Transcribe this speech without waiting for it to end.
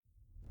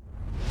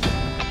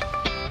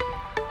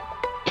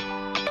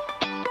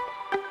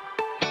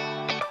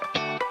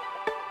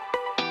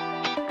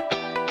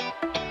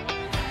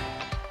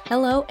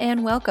Hello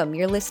and welcome.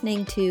 You're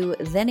listening to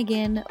Then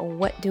Again,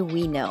 What Do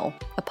We Know?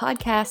 A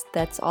podcast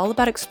that's all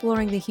about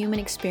exploring the human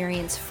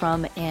experience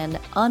from an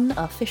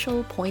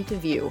unofficial point of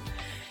view.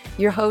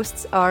 Your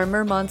hosts are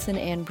Mer Monson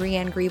and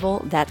Brianne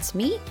Griebel, that's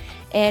me,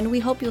 and we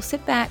hope you'll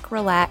sit back,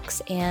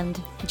 relax, and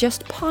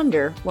just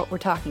ponder what we're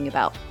talking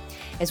about.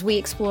 As we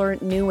explore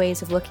new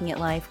ways of looking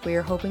at life,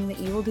 we're hoping that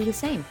you will do the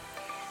same.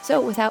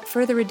 So without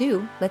further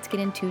ado, let's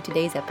get into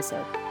today's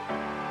episode.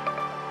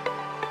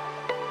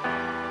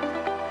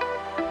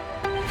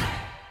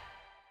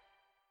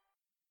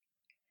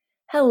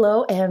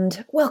 Hello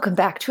and welcome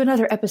back to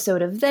another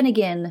episode of Then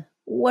Again,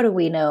 What Do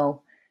We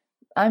Know?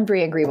 I'm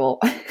Brianne Griebel.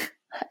 I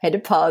had to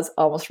pause,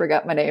 almost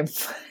forgot my name.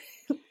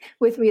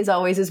 With me as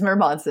always is Mer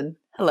Monson.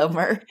 Hello,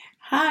 Mer.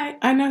 Hi,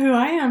 I know who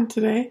I am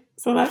today,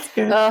 so that's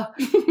good.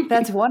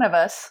 That's one of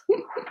us.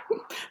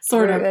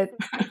 Sort of.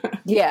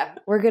 Yeah,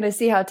 we're going to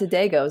see how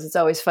today goes. It's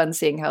always fun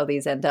seeing how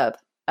these end up.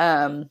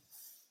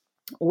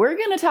 We're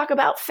going to talk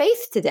about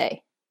faith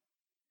today.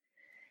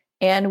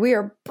 And we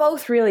are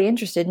both really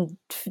interested in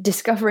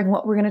discovering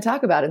what we're going to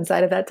talk about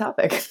inside of that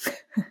topic.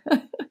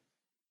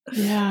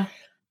 Yeah.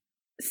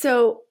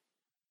 So,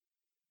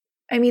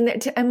 I mean,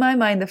 in my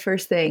mind, the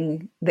first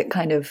thing that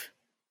kind of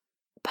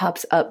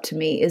pops up to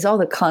me is all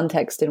the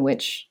context in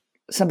which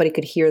somebody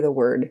could hear the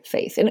word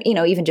faith. And,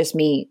 even just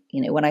me,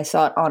 when I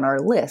saw it on our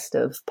list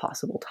of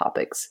possible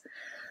topics,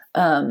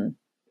 there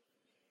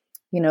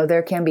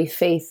can be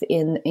faith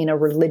in a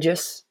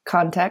religious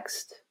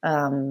context.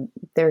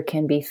 There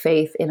can be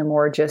faith in a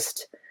more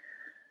just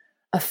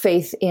a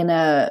faith in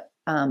a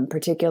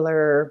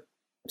particular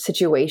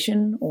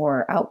situation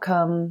or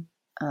outcome,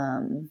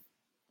 or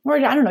I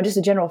don't know, just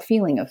a general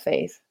feeling of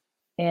faith.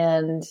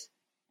 And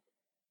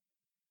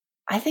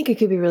I think it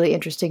could be really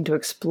interesting to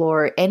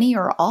explore any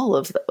or all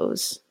of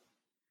those.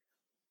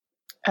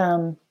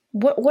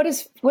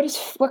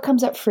 What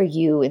comes up for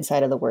you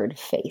inside of the word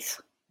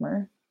faith,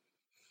 Mer?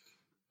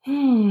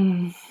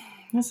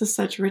 This is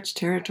such rich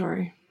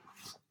territory.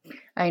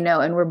 I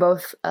know, and we're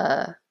both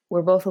a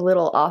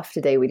little off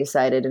today, we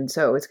decided, and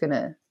so it's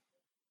gonna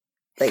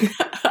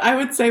I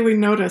would say we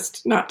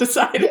noticed, not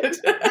decided.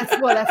 That's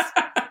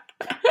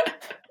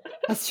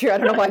true. I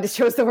don't know why I just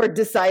chose the word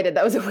decided.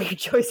 That was a weird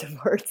choice of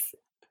words.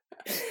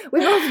 We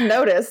both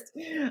noticed.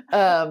 We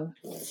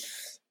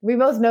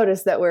both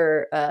noticed that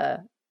we're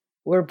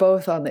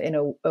both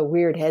in a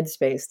weird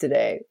headspace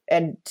today,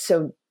 and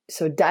so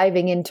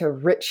diving into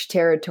rich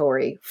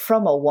territory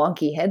from a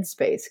wonky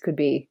headspace could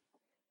be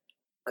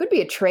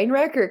a train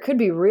wreck, or it could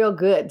be real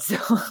good. So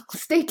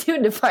stay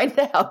tuned to find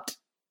out.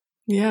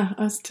 Yeah,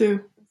 us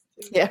too.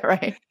 Yeah,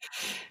 right.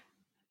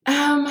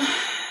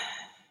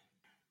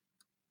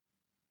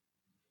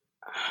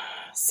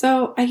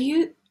 So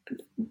the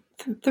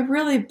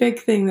really big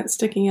thing that's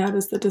sticking out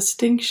is the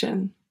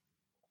distinction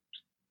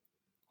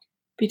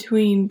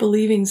between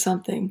believing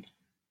something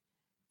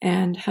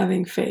and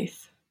having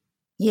faith.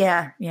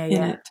 Yeah.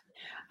 In it.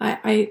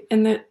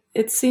 And that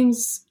it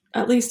seems,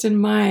 at least in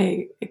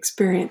my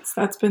experience,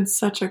 that's been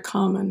such a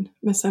common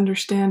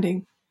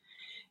misunderstanding.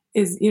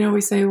 Is, we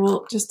say,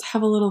 well, just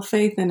have a little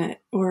faith in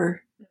it,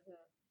 or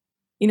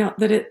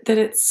that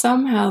it's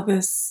somehow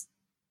this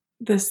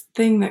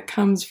thing that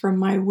comes from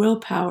my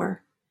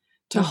willpower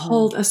to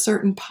hold a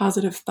certain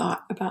positive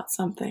thought about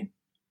something.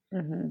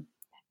 Mm-hmm.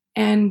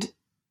 And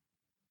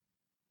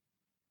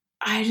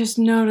I just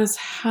notice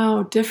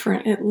how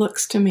different it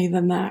looks to me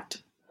than that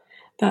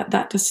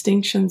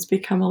distinction's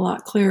become a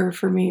lot clearer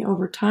for me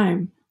over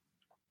time.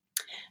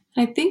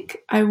 And I think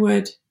I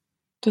would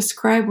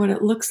describe what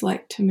it looks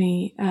like to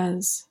me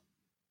as,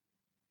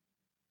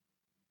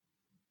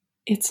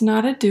 it's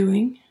not a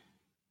doing.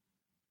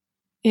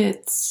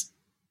 It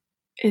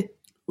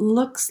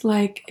looks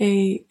like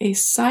a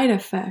side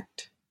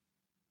effect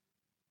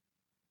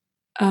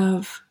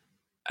of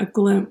a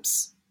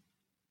glimpse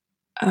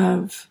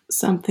of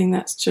something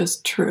that's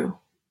just true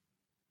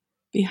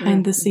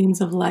behind the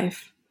scenes of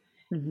life,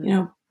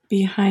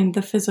 behind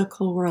the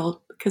physical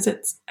world. Because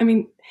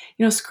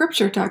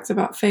Scripture talks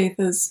about faith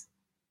as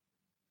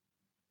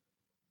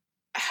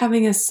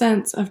having a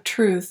sense of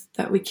truth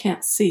that we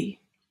can't see.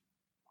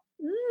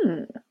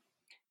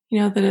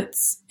 That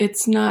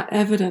it's not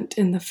evident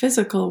in the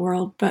physical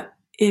world, but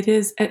it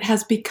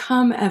has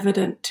become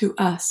evident to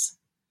us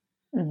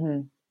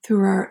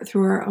through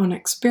our own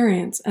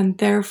experience, and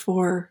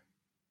therefore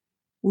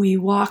we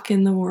walk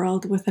in the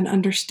world with an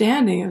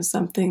understanding of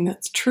something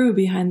that's true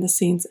behind the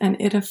scenes, and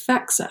it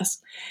affects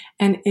us,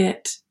 and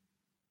it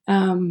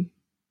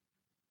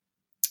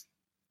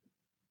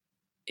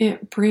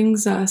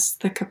brings us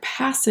the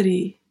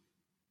capacity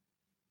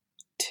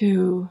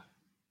to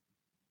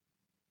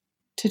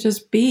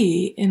just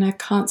be in a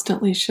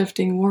constantly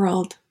shifting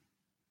world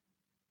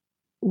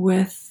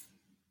with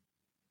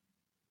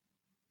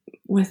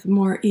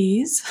more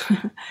ease,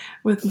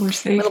 with more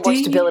safety. A little more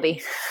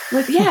stability.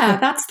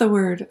 That's the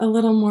word, a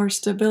little more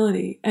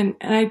stability. And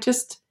I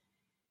guess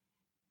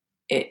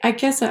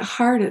at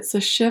heart, it's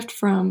a shift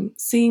from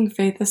seeing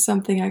faith as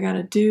something I got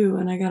to do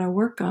and I got to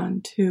work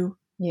on to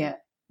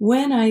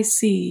when I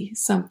see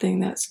something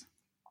that's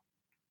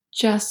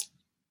just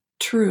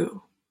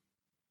true,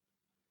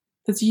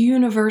 that's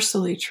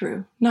universally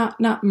true, not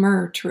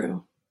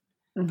true,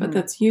 but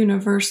that's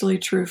universally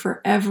true for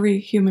every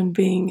human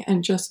being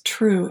and just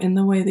true in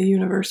the way the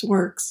universe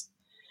works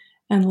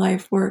and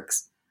life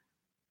works,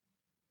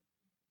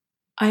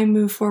 I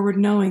move forward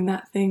knowing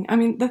that thing. I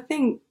mean,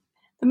 the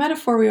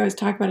metaphor we always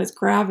talk about is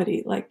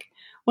gravity. Like,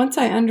 once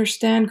I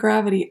understand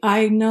gravity,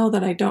 I know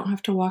that I don't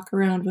have to walk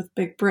around with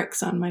big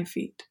bricks on my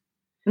feet.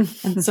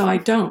 And so I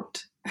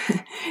don't.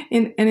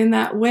 And in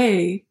that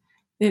way,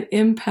 it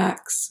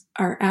impacts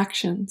our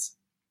actions.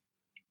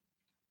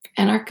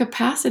 And our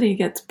capacity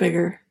gets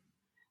bigger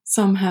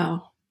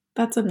somehow.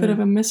 That's a bit of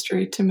a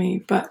mystery to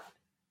me. But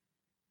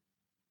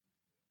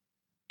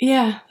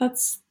yeah,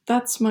 that's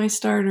my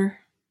starter.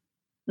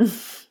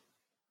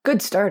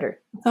 Good starter.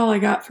 That's all I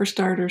got for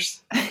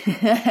starters.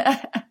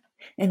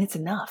 And it's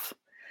enough.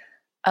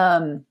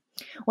 Well,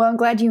 I'm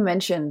glad you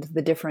mentioned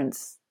the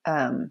difference.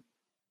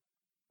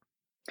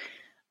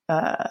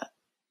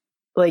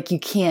 Like, you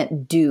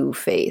can't do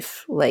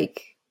faith.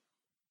 Like,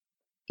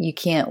 you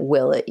can't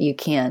will it. You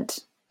can't,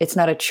 it's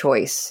not a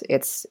choice.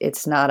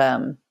 It's not,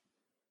 and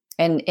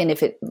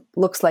if it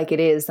looks like it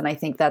is, then I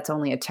think that's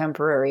only a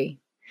temporary,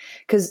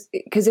 because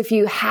if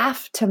you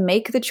have to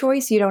make the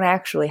choice, you don't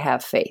actually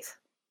have faith.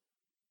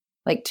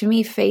 Like, to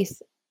me, faith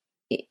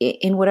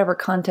in whatever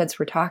context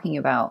we're talking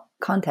about,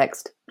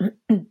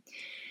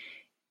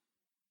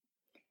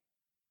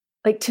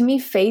 like, to me,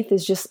 faith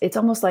is just, it's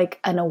almost like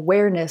an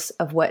awareness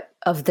of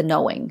the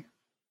knowing.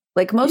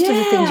 Like, most of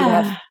the things you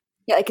have,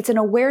 like, it's an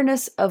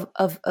awareness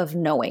of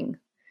knowing.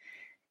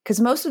 Because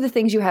most of the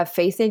things you have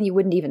faith in, you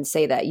wouldn't even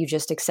say that. You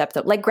just accept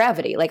them. Like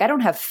gravity. Like, I don't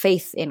have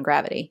faith in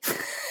gravity.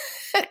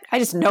 I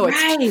just know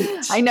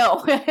I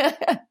know.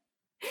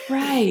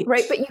 Right.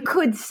 But you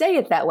could say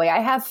it that way.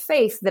 I have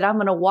faith that I'm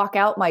going to walk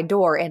out my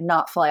door and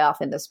not fly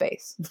off into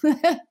space.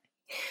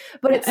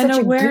 But it's an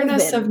such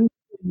awareness a given.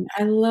 of,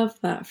 I love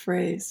that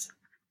phrase.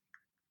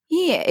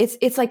 Yeah,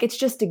 it's like, it's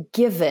just a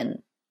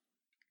given.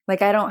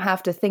 Like, I don't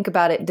have to think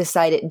about it,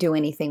 decide it, do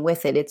anything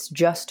with it. It's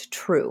just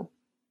true.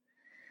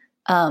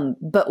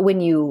 But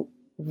when you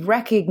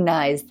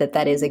recognize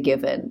that is a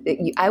given,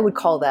 I would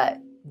call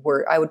that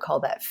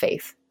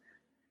faith.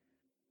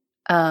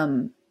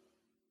 And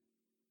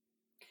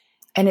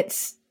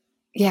it's,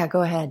 yeah,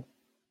 go ahead.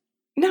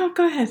 No,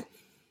 go ahead.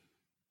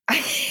 I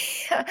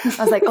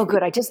was like, oh,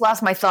 good. I just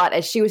lost my thought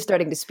as she was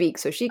starting to speak,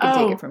 so she can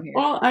take it from here.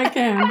 Well, I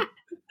can.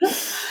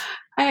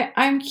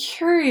 I'm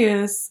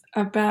curious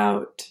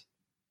about,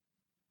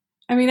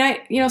 I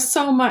mean,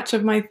 so much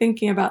of my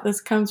thinking about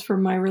this comes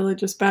from my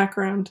religious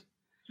background.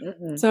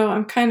 Mm-hmm. So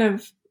I'm kind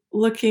of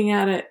looking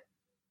at it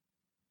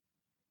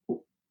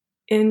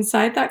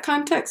inside that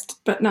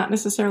context, but not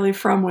necessarily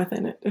from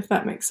within it, if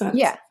that makes sense.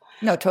 Yeah,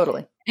 no,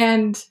 totally.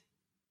 And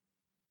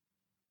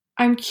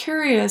I'm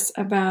curious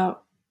about,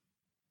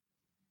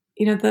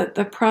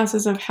 the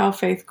process of how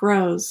faith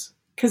grows,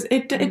 because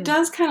it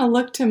does kind of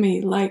look to me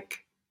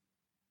like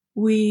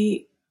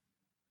we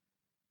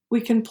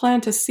can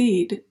plant a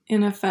seed,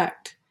 in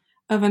effect,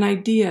 of an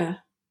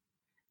idea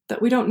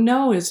that we don't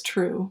know is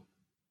true,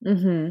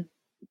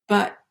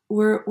 but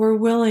we're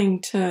willing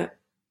to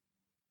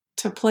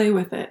play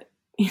with it,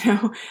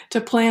 to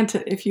plant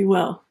it, if you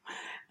will,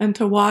 and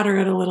to water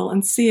it a little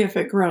and see if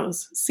it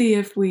grows. See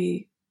if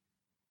we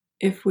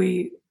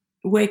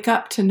wake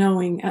up to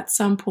knowing at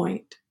some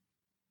point.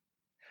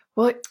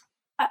 Well,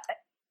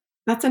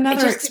 that's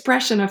another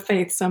expression of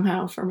faith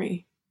somehow for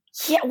me.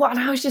 Yeah, well, and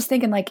I was just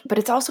thinking, like, but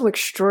it's also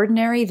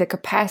extraordinary, the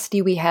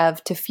capacity we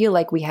have to feel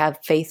like we have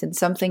faith in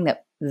something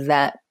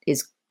that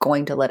is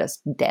going to let us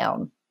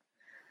down.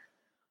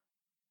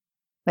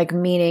 Like,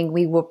 meaning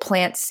we will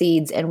plant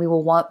seeds and we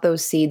will want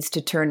those seeds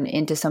to turn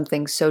into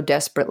something so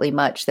desperately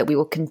much that we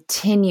will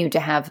continue to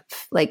have,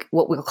 like,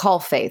 what we'll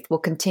call faith. We'll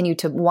continue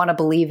to want to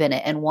believe in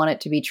it and want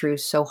it to be true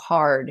so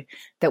hard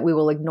that we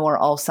will ignore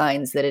all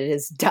signs that it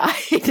has died.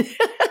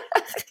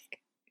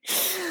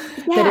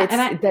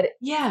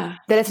 That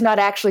it's not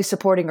actually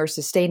supporting or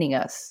sustaining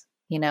us,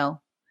 And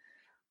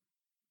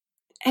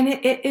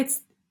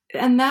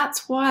and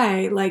that's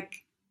why, like,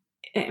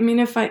 I mean,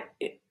 if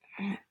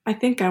I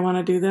think I want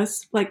to do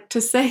this, like,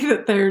 to say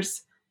that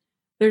there's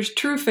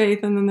true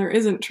faith and then there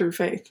isn't true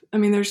faith. I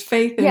mean, there's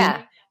faith in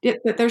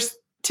that there's,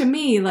 to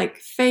me, like,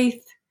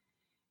 faith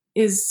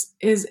is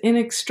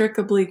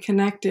inextricably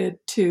connected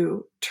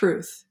to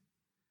truth.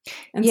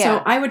 And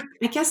so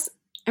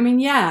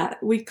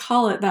we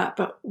call it that,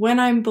 but when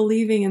I'm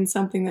believing in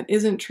something that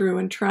isn't true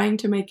and trying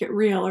to make it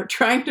real or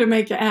trying to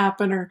make it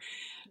happen or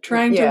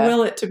trying to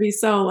will it to be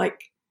so,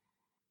 like,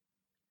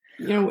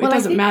 it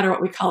doesn't matter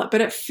what we call it,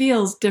 but it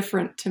feels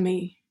different to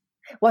me.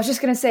 Well, I was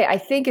just going to say, I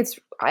think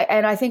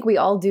I think we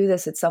all do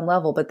this at some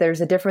level, but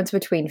there's a difference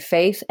between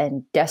faith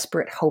and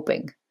desperate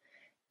hoping.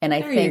 And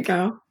there you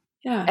go.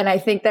 Yeah. And I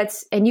think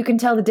and you can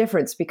tell the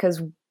difference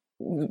because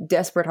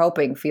desperate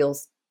hoping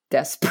feels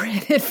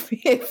desperate.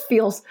 It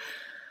feels,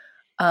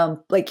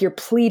 like you're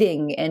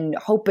pleading and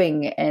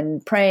hoping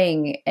and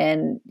praying,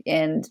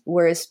 and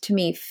whereas to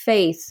me,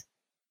 faith,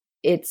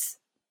 it's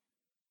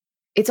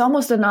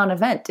almost a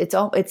non-event.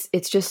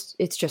 It's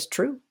just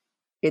true.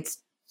 It's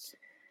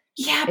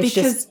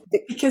because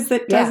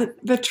that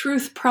doesn't, the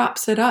truth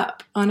props it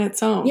up on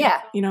its own. Yeah.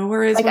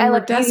 Whereas like when we're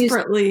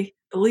desperately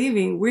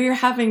believing, we're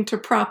having to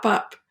prop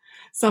up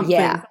something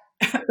that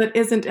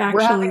isn't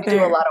actually we're having to there.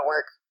 do a lot of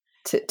work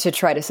to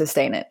try to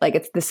sustain it.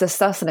 Like the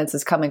sustenance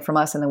is coming from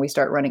us, and then we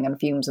start running on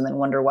fumes and then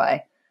wonder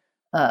why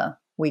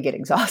we get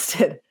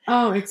exhausted.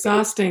 Oh,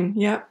 exhausting.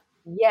 Yep.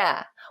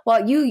 Yeah.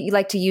 Well, you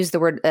like to use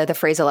the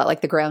phrase a lot,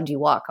 like the ground you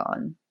walk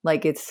on.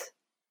 Like it's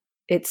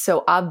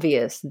so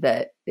obvious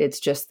that it's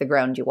just the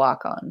ground you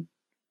walk on.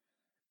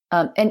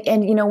 And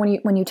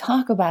when you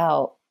talk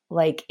about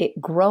like it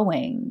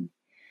growing,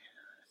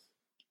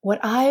 what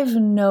I've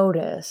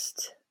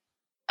noticed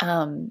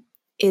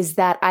is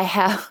that I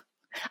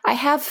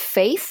have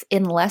faith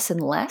in less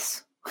and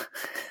less,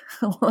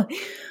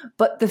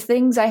 but the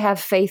things I have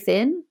faith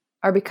in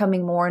are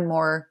becoming more and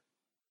more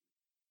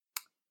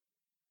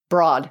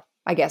broad,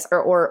 I guess,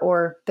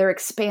 or they're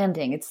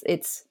expanding.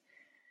 It's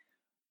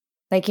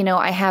like,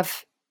 I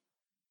have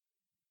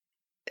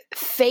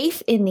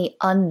faith in the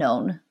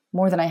unknown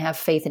more than I have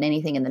faith in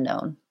anything in the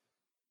known.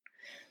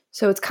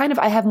 So it's kind of,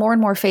 I have more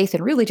and more faith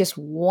in really just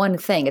one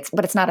thing.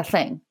 But it's not a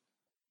thing.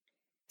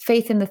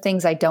 Faith in the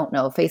things I don't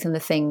know, faith in the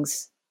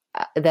things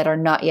that are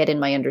not yet in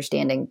my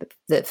understanding,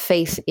 the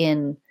faith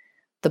in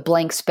the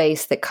blank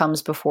space that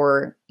comes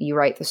before you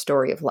write the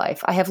story of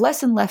life. I have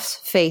less and less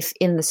faith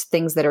in the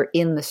things that are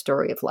in the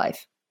story of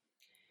life.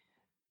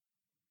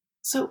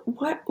 So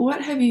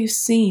what have you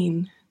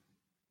seen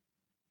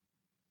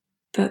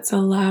that's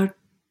led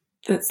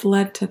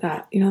to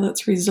that,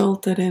 that's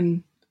resulted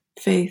in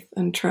faith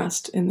and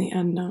trust in the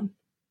unknown?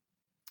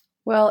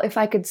 Well, if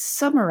I could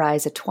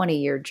summarize a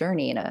 20-year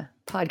journey in a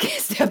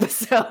podcast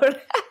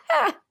episode.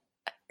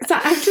 So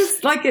I'm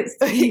just like, it's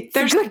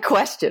a good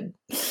question.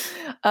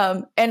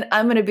 And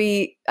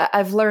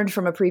I've learned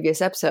from a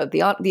previous episode,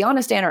 the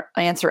honest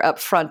answer up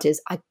front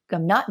is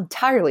I'm not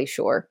entirely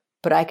sure,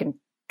 but I can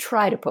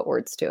try to put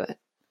words to it.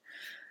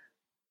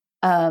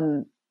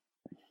 I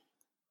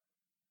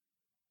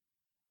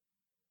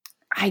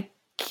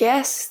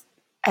guess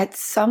at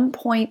some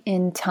point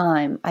in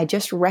time, I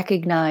just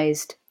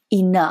recognized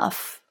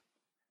enough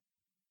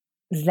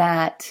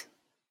that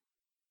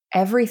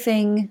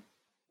everything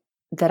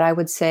that I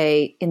would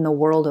say in the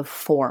world of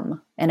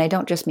form, and I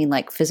don't just mean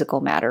like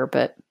physical matter,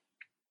 but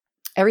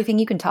everything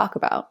you can talk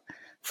about,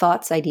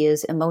 thoughts,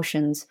 ideas,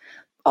 emotions,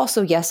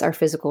 also, yes, our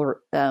physical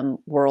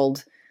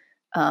world,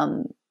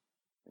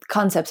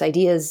 concepts,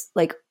 ideas,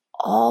 like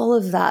all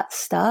of that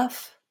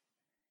stuff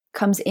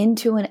comes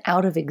into and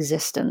out of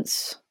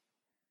existence.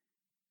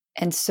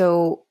 And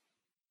so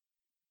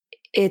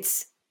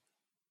it's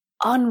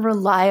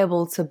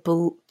unreliable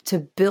to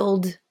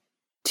build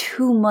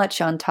too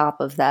much on top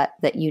of that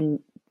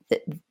you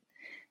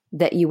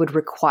would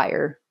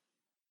require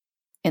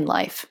in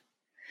life.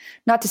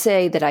 Not to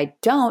say that I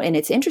don't, and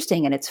it's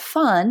interesting and it's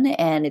fun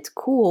and it's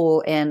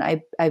cool, and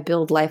I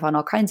build life on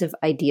all kinds of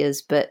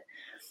ideas,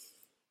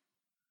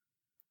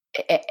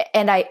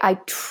 and I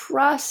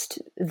trust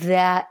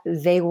that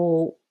they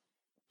will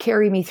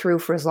carry me through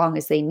for as long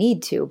as they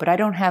need to, but I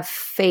don't have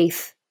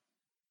faith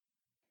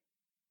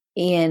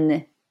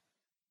in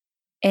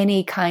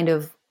any kind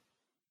of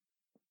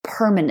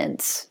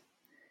permanence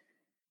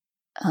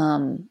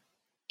in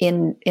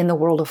the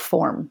world of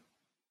form,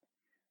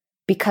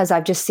 because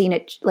I've just seen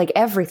it, like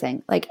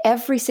everything, like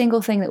every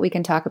single thing that we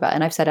can talk about.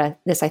 And I've said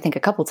this, I think, a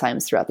couple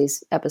times throughout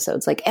these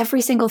episodes, like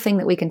every single thing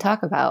that we can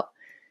talk about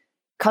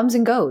comes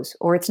and goes,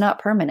 or it's not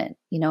permanent.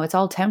 It's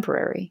all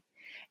temporary.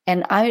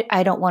 And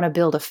I don't want to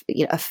build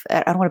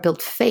I don't want to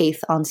build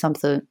faith on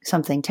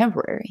something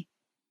temporary.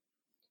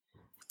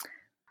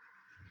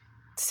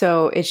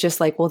 So it's just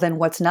like, well, then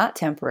what's not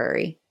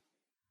temporary?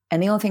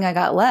 And the only thing I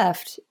got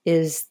left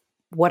is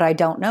what I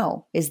don't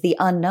know, is the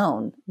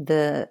unknown,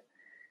 the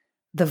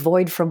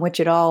void from which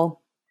it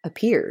all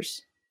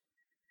appears.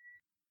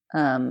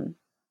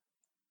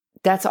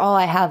 That's all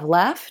I have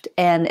left.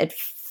 And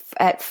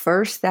at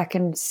first that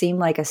can seem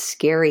like a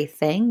scary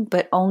thing,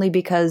 but only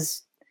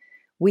because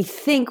we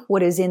think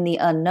what is in the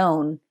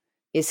unknown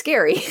is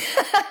scary.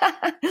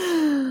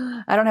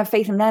 I don't have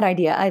faith in that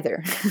idea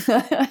either.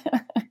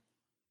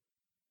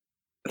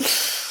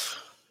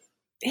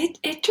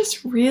 It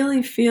just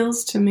really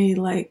feels to me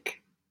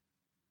like,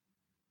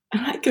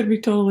 and I could be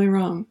totally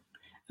wrong,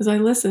 as I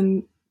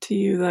listen to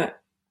you,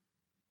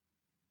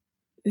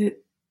 that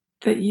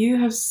you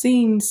have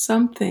seen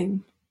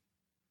something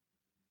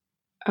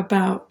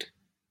about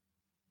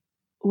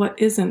what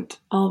isn't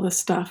all the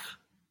stuff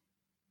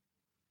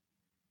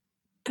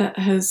that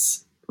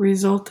has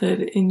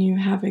resulted in you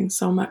having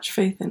so much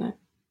faith in it.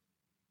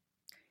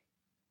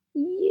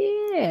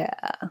 Yeah.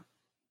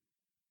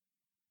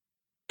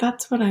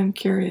 That's what I'm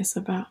curious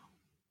about.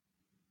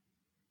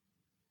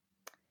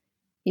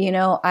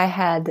 I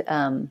had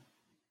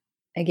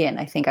again,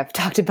 I think I've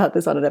talked about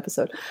this on an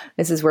episode.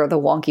 This is where the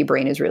wonky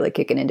brain is really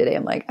kicking in today.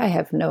 I'm like, I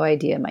have no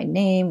idea my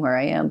name, where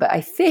I am, but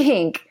I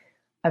think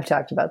I've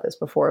talked about this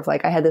before of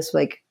like, I had this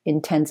like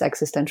intense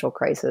existential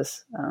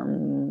crisis,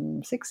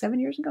 6-7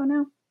 years ago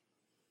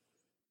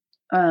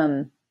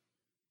now.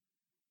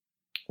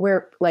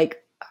 Where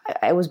like,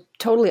 I was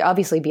totally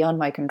obviously beyond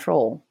my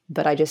control,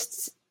 but I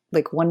just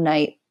like one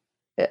night,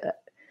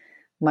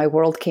 my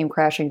world came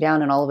crashing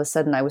down, and all of a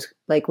sudden I was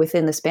like,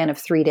 within the span of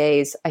 3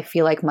 days, I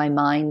feel like my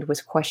mind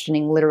was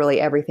questioning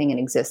literally everything in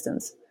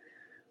existence.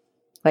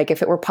 Like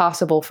if it were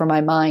possible for my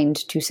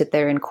mind to sit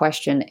there and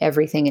question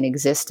everything in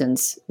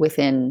existence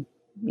within,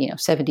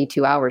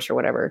 72 hours or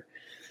whatever,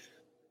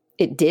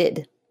 it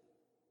did.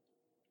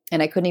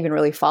 And I couldn't even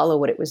really follow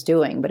what it was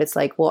doing, but it's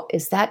like, well,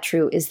 is that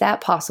true? Is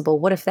that possible?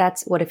 What if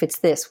it's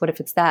this? What if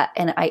it's that?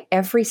 And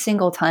every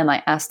single time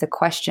I asked a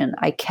question,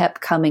 I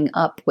kept coming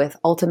up with,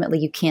 ultimately,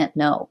 you can't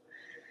know.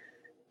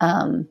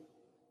 And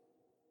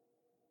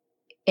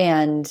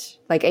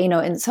like,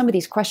 and some of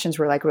these questions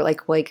were like,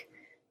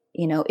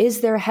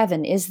 is there a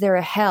heaven? Is there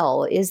a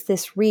hell? Is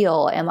this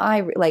real? Am I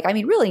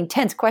really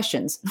intense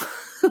questions.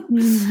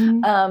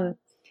 Mm-hmm.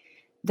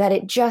 That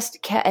it just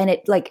and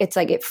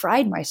it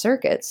fried my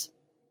circuits.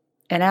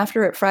 And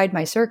after it fried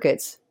my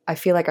circuits, I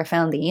feel like I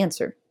found the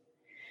answer.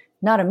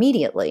 Not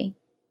immediately.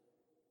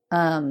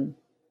 But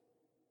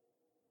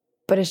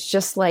it's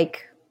just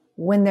like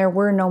when there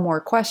were no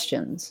more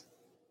questions.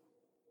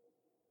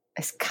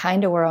 It's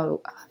kind of where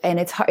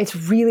it's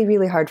really,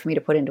 really hard for me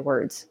to put into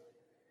words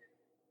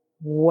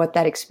what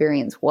that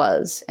experience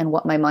was and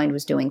what my mind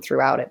was doing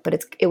throughout it.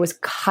 But it was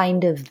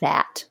kind of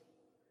that.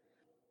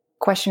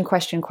 Question.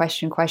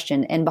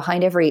 And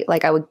behind every,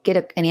 like I would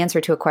get an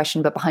answer to a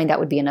question, but behind that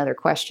would be another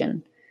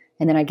question.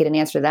 And then I'd get an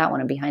answer to that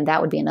one, and behind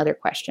that would be another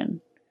question.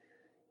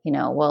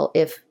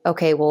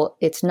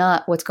 It's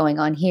not what's going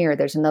on here.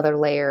 There's another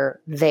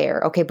layer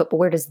there. Okay, but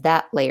where does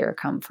that layer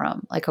come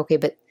from? Like, okay,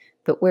 but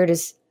where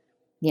does,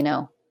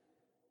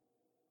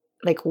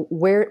 like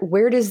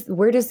where does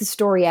the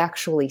story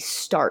actually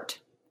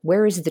start?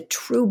 Where is the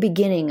true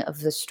beginning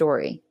of the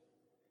story?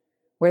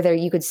 Where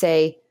you could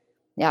say,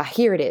 yeah,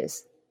 here it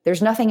is.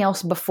 There's nothing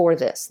else before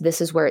this. This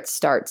is where it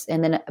starts.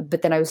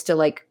 But then I was still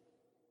like,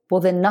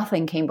 well, then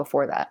nothing came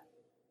before that.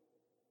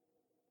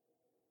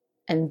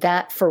 And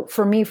that,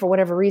 for me, for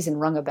whatever reason,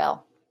 rung a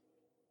bell.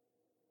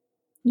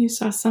 You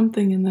saw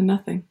something in the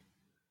nothing.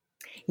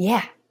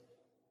 Yeah.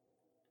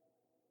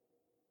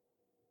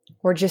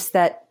 Or just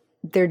that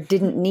there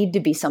didn't need to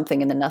be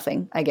something in the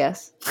nothing, I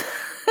guess.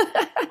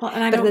 Well,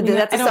 and I don't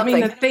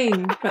mean the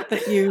thing, but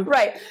that you...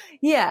 Right.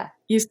 Yeah.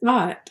 You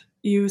saw it.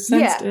 You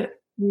sensed it.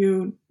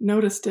 You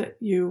noticed it.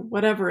 You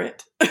whatever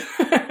it.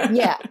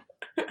 Yeah.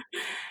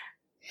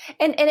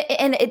 And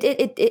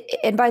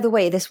by the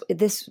way,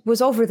 this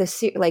was over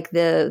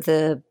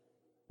the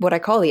what I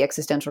call the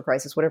existential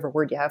crisis, whatever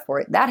word you have for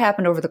it. That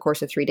happened over the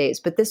course of 3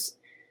 days. But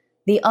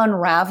the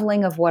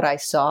unraveling of what I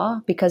saw,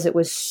 because it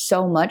was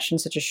so much in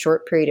such a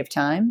short period of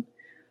time,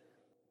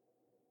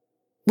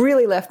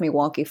 really left me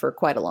wonky for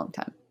quite a long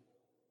time.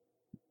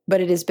 But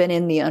it has been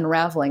in the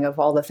unraveling of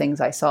all the things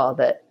I saw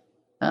that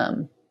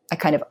I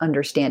kind of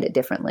understand it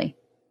differently.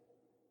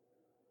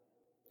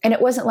 And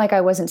it wasn't like I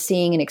wasn't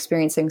seeing and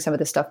experiencing some of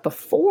the stuff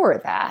before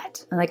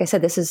that. And like I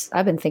said,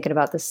 I've been thinking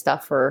about this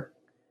stuff for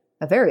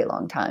a very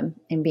long time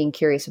and being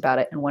curious about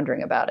it and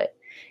wondering about it.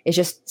 It's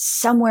just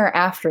somewhere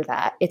after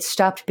that, it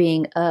stopped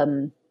being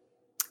a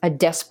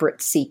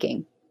desperate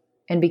seeking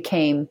and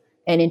became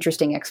an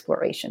interesting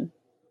exploration.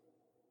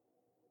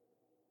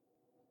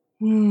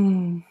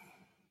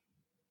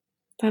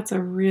 That's a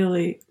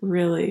really,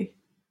 really,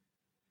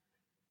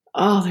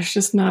 there's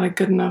just not a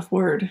good enough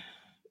word.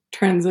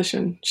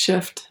 Transition,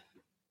 shift.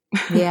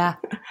 Yeah.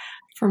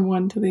 From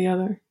one to the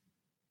other.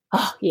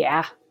 Oh,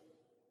 yeah.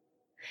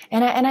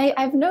 And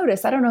I've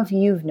noticed, I don't know if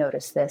you've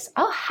noticed this,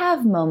 I'll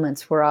have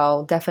moments where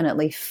I'll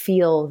definitely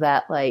feel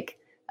that like,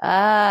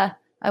 I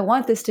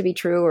want this to be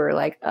true, or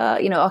like,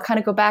 I'll kind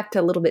of go back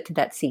to a little bit to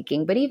that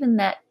seeking, but even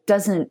that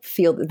doesn't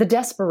feel, the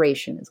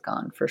desperation is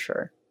gone for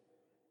sure.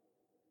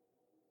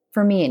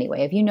 For me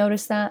anyway. Have you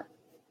noticed that?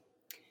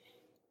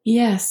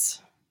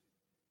 Yes.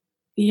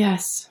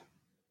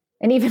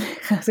 And even,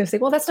 I was going to say,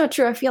 well, that's not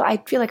true. I feel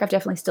like I've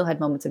definitely still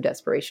had moments of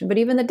desperation, but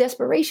even the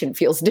desperation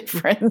feels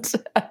different.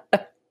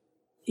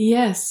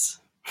 Yes.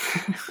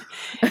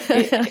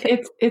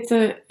 It's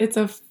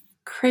a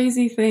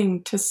crazy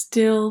thing to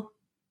still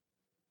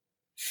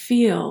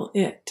feel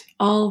it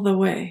all the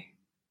way.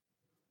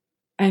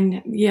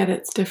 And yet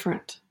it's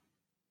different.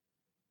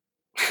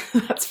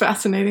 That's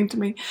fascinating to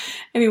me.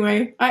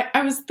 Anyway,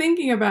 I was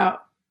thinking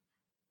about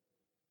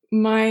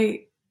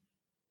my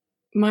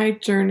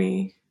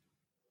journey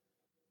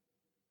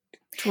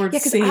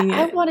towards seeing it.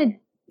 I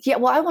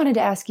wanted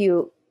to ask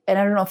you, and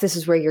I don't know if this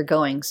is where you're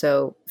going,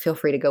 so feel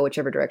free to go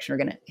whichever direction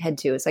we're going to head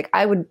to. It's like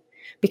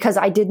because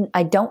I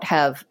don't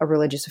have a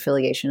religious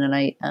affiliation, and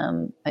I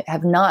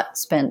have not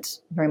spent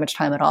very much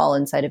time at all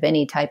inside of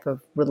any type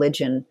of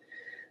religion.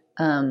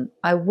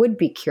 I would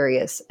be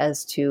curious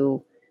as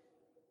to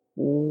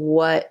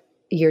what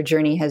your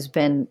journey has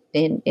been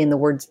in the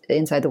words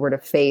inside the word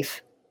of faith,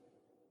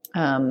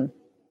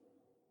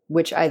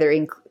 which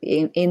either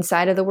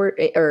inside of the word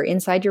or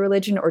inside your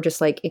religion, or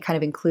just like it kind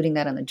of including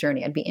that on the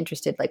journey. I'd be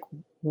interested, like,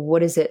 what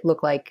does it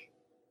look like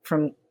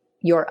from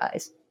your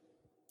eyes?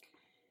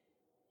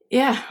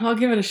 Yeah, I'll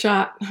give it a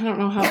shot. I don't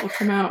know how it will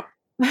come out.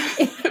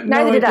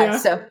 Neither did I.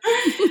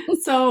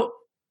 So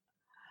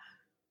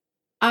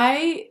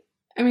I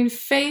mean,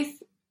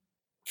 faith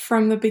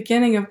from the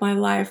beginning of my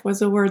life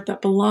was a word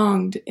that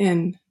belonged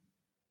in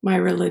my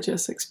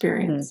religious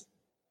experience.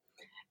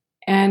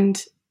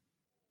 And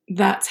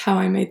that's how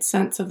I made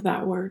sense of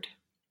that word.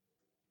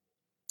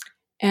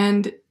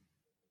 And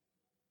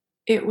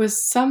it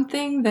was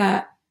something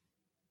that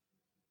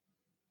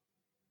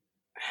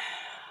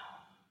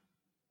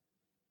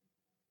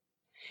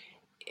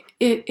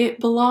it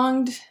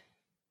belonged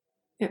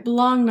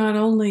not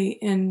only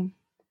in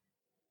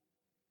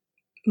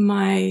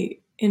my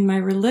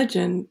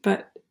religion,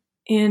 but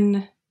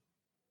it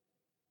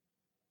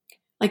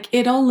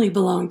only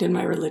belonged in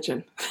my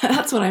religion.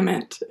 That's what I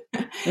meant.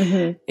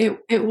 Mm-hmm.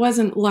 It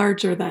wasn't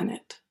larger than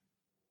it,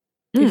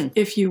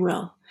 if you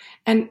will.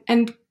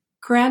 And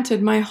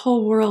granted, my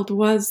whole world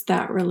was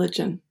that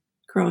religion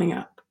growing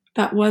up.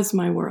 That was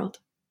my world.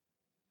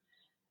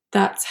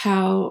 That's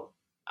how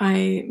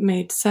I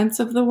made sense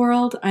of the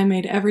world. I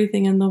made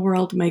everything in the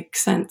world make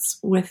sense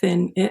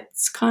within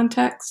its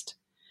context.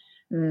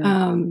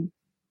 And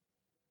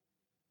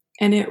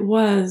it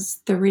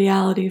was the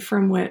reality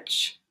from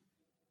which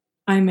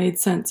I made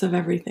sense of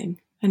everything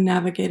and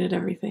navigated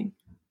everything.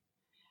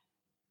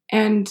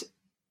 And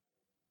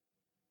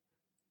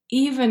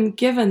even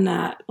given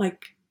that,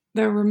 like,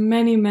 there were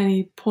many,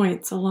 many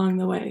points along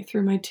the way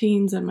through my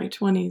teens and my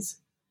 20s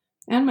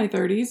and my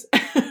 30s,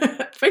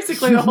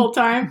 basically the whole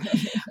time,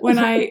 when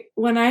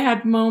I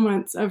had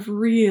moments of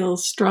real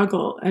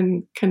struggle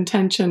and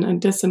contention and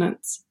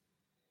dissonance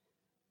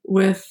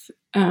with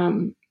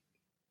the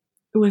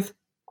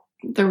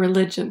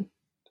religion.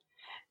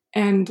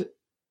 And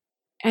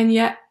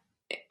yet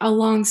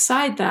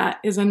alongside that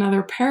is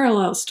another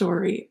parallel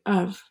story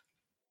of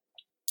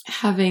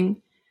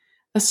having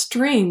a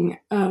string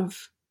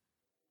of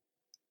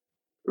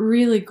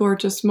really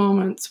gorgeous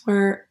moments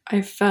where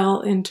I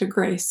fell into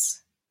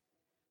grace,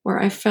 where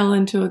I fell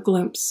into a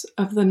glimpse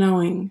of the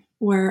knowing,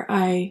 where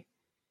I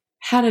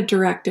had a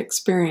direct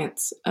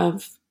experience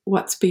of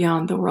what's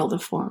beyond the world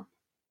of form.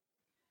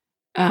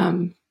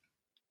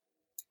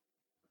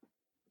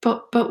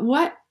 But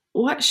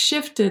what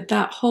shifted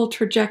that whole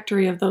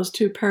trajectory of those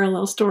two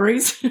parallel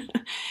stories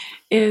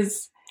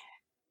is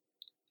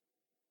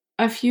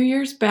a few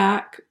years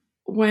back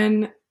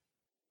when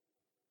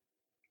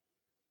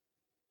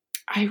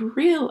I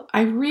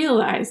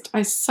realized,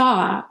 I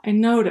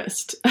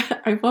noticed,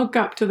 I woke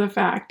up to the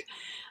fact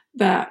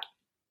that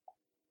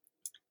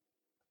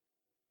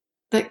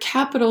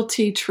capital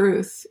T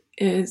truth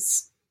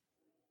is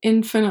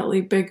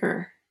infinitely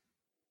bigger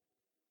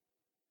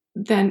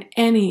than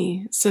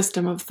any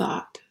system of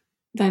thought,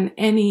 than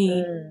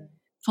any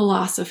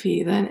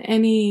philosophy, than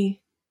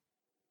any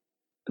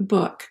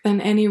book, than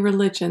any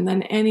religion,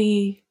 than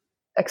any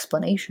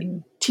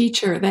explanation,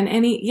 teacher, than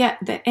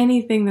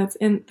anything that's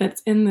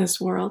in this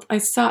world. I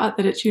saw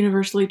that it's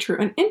universally true.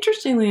 And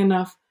interestingly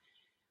enough,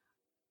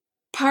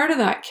 part of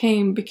that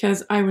came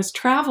because I was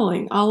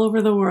traveling all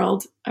over the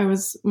world. I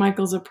was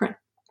Michael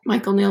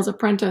Neal's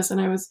apprentice,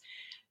 and I was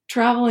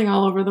traveling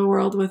all over the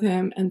world with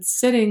him and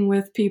sitting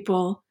with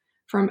people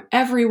from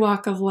every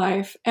walk of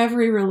life,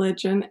 every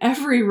religion,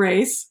 every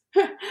race.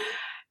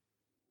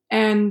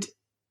 and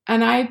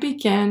I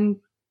began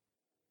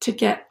to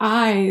get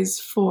eyes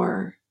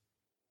for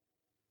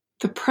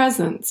the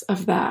presence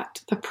of that,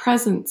 the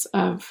presence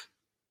of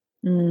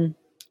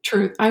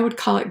truth. I would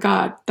call it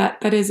God,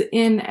 that is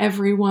in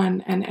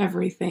everyone and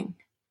everything.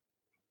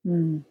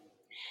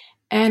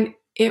 And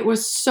it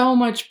was so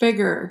much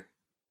bigger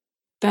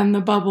than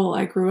the bubble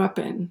I grew up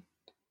in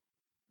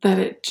that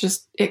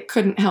it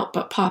couldn't help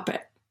but pop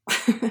it.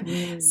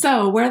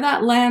 So where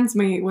that lands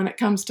me when it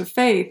comes to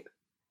faith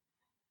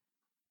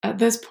at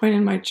this point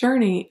in my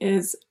journey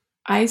is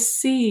I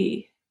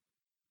see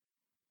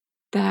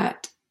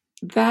that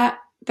I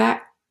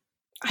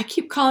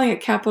keep calling it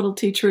capital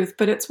T truth,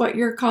 but it's what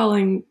you're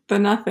calling the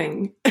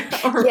nothing.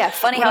 Or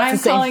funny what how I'm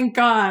it's the same. calling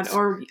God,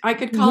 or I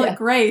could call it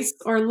grace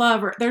or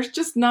love, or there's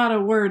just not a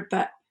word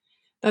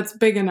that's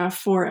big enough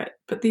for it.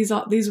 But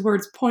these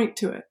words point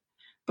to it.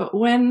 But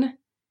when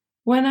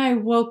I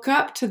woke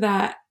up to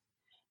that,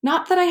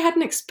 not that I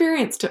hadn't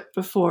experienced it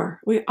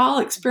before, we all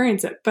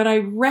experience it, but I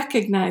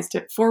recognized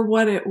it for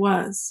what it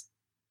was,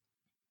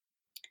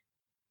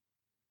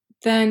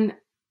 then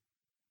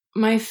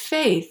my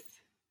faith,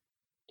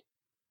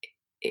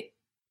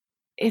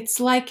 it's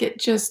like it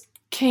just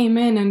came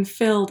in and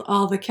filled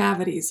all the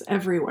cavities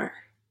everywhere.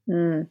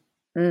 In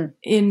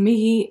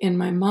me, in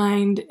my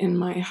mind, in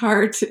my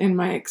heart, in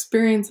my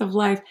experience of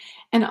life.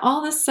 And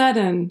all of a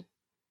sudden,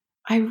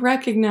 I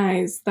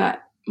recognize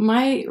that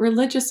my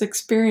religious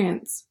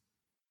experience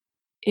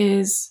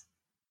is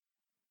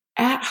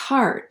at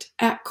heart,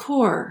 at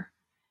core,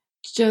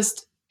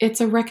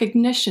 it's a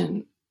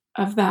recognition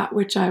of that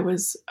which I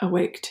was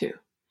awake to.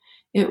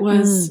 It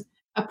was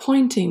a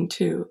pointing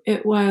to.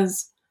 It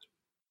was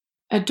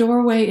a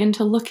doorway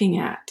into looking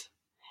at.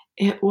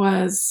 It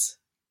was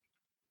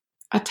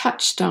a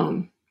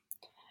touchstone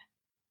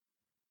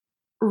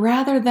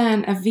rather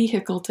than a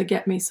vehicle to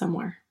get me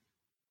somewhere.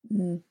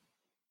 And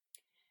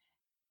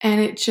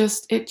it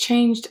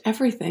changed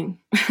everything.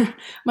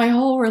 My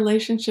whole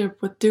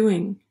relationship with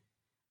doing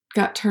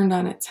got turned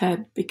on its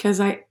head because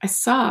I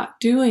saw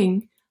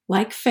doing,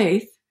 like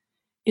faith,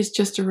 is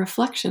just a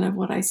reflection of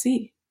what I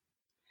see.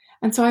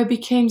 And so I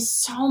became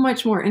so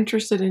much more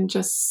interested in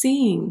just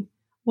seeing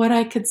what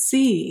I could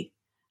see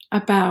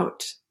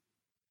about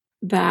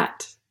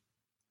that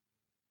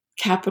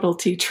capital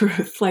T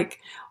truth. Like,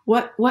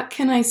 what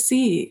can I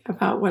see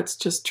about what's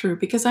just true?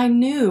 Because I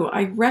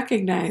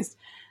recognized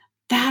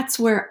that's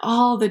where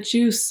all the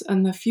juice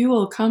and the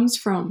fuel comes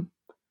from.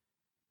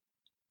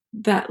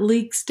 That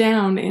leaks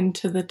down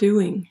into the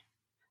doing,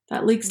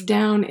 that leaks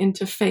down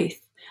into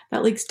faith,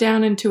 that leaks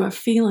down into a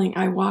feeling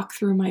I walk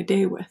through my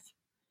day with,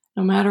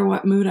 no matter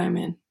what mood I'm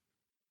in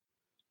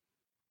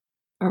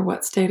or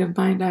what state of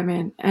mind I'm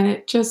in. And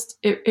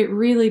it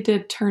really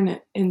did turn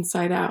it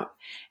inside out.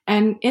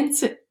 And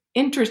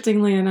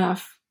interestingly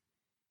enough,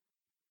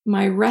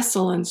 my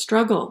wrestle and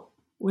struggle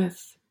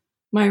with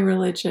my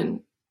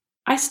religion,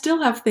 I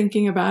still have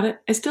thinking about it.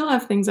 I still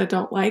have things I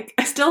don't like.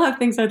 I still have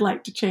things I'd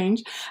like to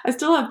change. I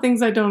still have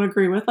things I don't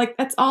agree with. Like,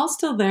 that's all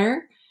still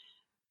there.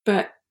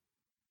 But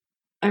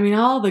I mean,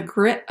 all the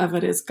grit of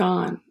it is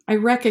gone. I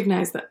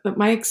recognize that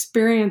my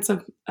experience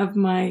of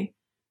my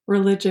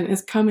religion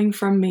is coming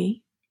from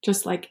me,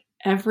 just like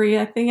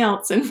everything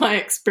else in my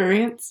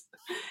experience.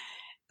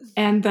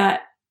 And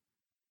that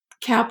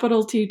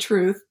capital T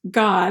truth,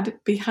 God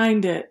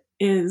behind it,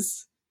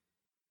 is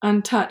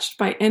untouched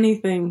by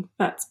anything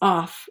that's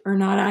off or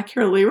not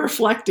accurately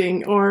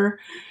reflecting, or,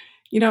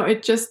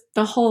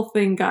 the whole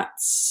thing got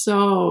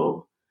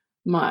so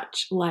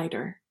much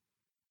lighter.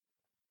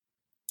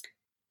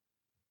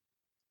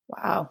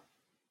 Wow.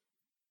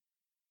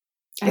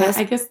 And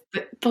I guess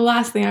the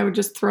last thing I would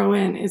just throw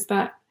in is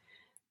that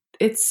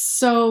it's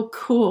so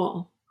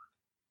cool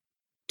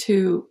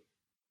to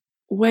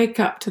wake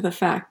up to the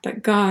fact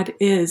that God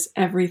is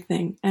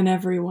everything and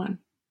everyone.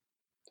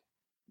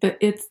 That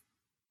it's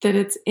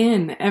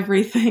in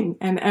everything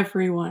and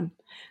everyone.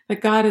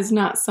 That God is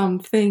not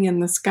something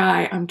in the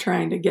sky I'm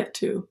trying to get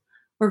to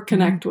or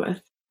connect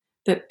with.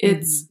 That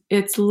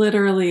it's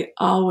literally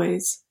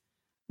always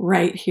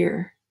right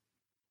here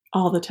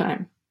all the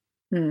time.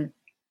 And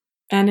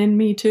in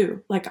me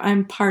too. Like,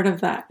 I'm part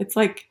of that. It's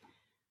like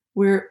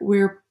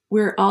we're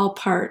all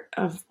part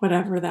of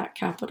whatever that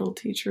capital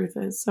T truth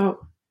is.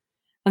 So,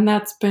 and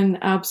that's been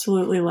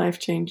absolutely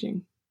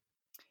life-changing.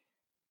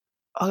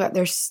 Oh God,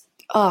 there's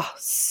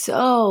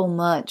so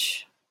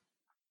much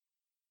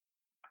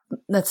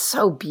that's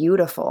so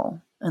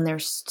beautiful, and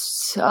there's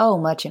so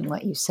much in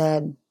what you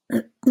said.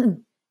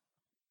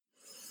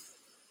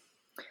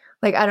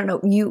 Like, I don't know,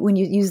 when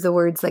you use the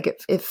words like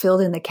it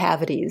filled in the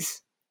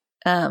cavities,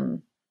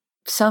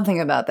 something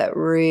about that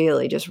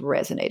really just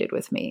resonated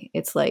with me.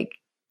 It's like,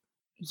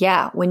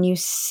 yeah, when you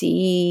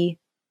see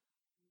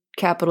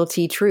capital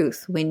T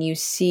truth, when you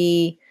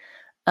see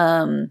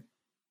the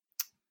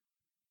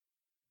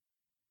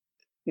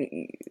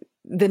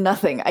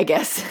nothing, I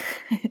guess,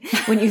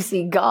 when you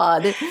see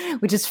God,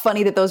 which is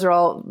funny that those are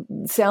all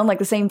sound like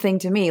the same thing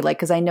to me, like,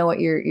 because I know what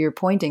you're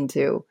pointing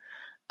to.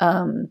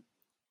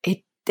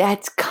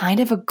 That's kind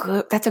of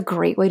that's a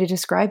great way to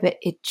describe it.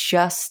 It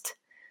just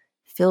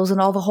fills in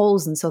all the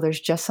holes, and so there's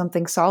just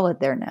something solid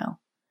there now.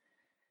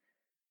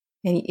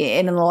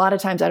 And a lot of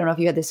times, I don't know if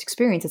you had this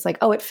experience, it's like,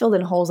 oh, it filled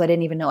in holes I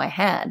didn't even know I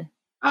had.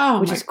 Oh,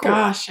 which my is cool.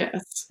 Gosh,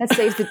 yes. That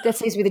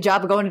saves me the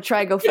job of going to try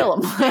and go fill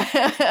them.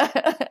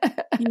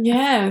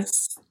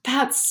 Yes,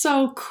 that's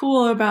so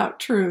cool about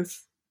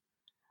truth,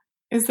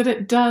 is that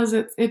it does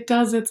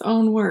its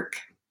own work.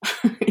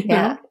 you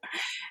know?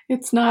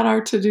 It's not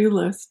our to-do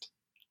list.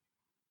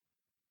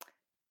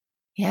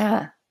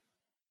 Yeah.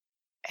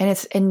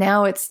 And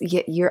now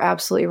you're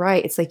absolutely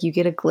right. It's like you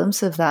get a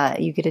glimpse of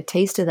that, you get a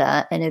taste of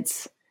that, and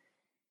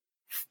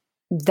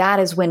that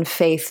is when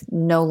faith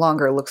no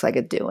longer looks like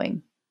a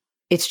doing.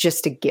 It's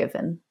just a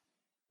given.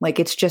 Like,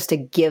 it's just a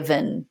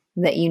given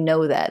that you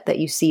know that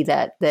you see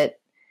that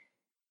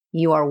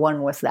you are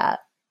one with that.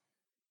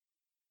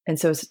 And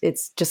so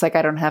it's just like,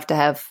 I don't have to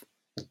have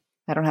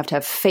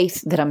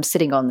faith that I'm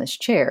sitting on this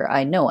chair.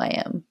 I know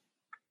I am.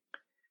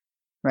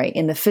 Right?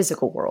 In the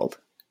physical world.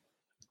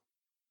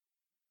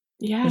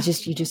 Yeah.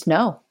 You just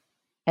know.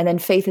 And then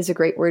faith is a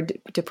great word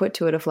to put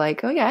to it, of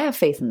like, oh yeah, I have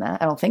faith in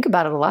that. I don't think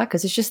about it a lot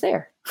because it's just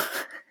there.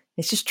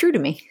 It's just true to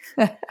me.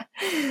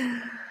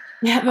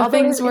 Yeah,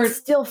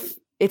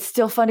 it's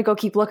still fun to go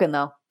keep looking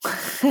though.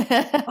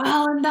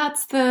 Well, and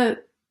that's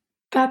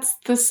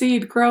the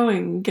seed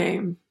growing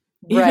game.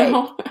 You right.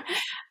 know?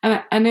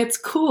 And it's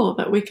cool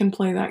that we can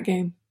play that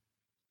game.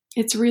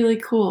 It's really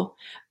cool.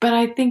 But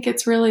I think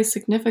it's really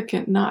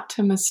significant not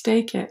to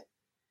mistake it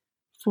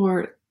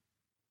for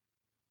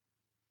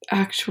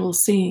actual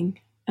seeing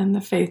and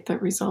the faith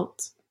that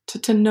results,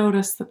 to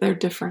notice that they're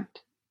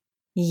different.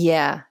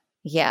 Yeah.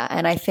 Yeah.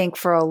 And I think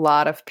for a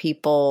lot of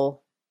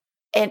people,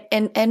 and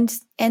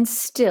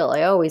still,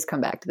 I always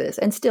come back to this,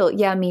 and still,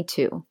 yeah, me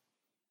too.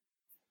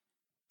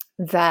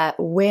 That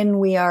when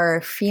we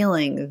are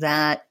feeling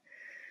that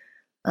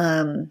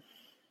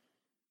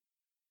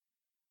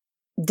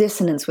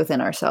dissonance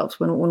within ourselves,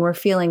 when we're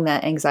feeling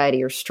that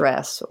anxiety or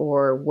stress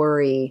or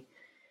worry,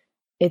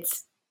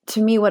 it's,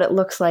 to me, what it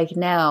looks like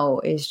now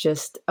is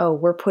just, oh,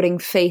 we're putting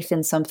faith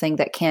in something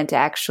that can't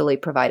actually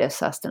provide us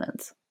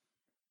sustenance.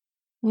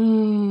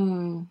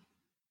 Mm.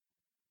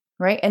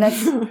 Right? And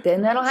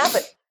then that'll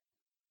happen.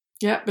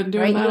 Yeah, been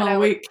doing that all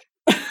week.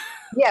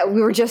 Yeah,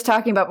 we were just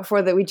talking about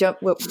before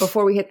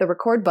we hit the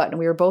record button.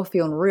 We were both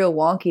feeling real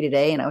wonky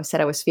today, and I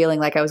said I was feeling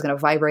like I was going to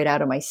vibrate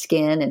out of my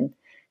skin and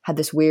had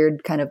this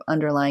weird kind of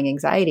underlying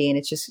anxiety. And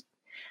it's just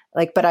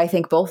like, but I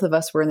think both of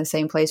us were in the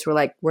same place. We're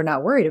like, we're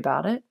not worried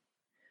about it.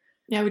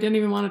 Yeah, we didn't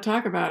even want to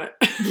talk about it.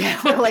 Yeah,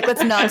 we're like,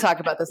 let's not talk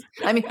about this.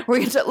 I mean, it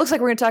looks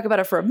like we're going to talk about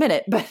it for a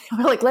minute, but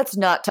we're like, let's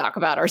not talk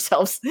about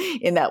ourselves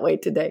in that way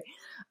today.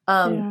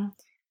 Yeah.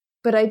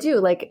 But I do,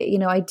 like,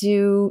 I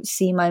do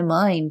see my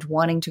mind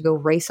wanting to go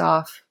race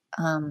off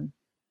and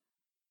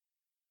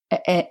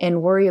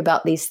worry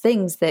about these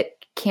things that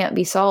can't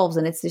be solved.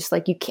 And it's just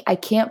like, I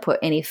can't put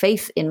any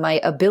faith in my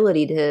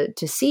ability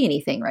to see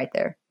anything right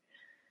there.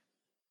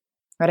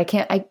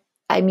 Right?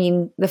 I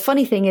mean, the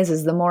funny thing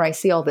is the more I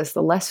see all this,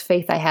 the less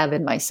faith I have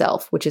in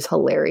myself, which is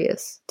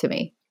hilarious to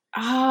me.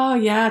 Oh,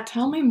 yeah.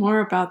 Tell me more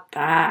about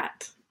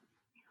that.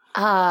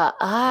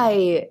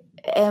 I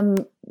am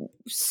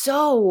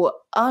so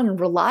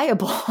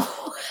unreliable.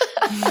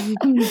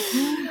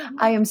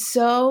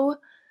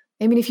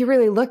 If you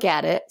really look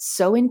at it,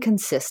 so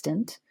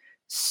inconsistent,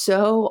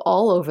 so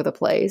all over the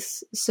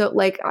place. So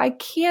like, I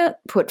can't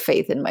put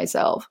faith in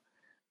myself.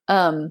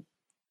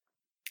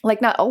 Like,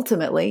 not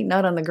ultimately,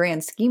 not on the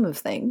grand scheme of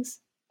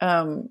things.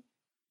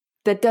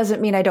 That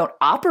doesn't mean I don't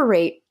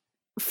operate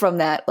from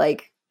that,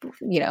 like,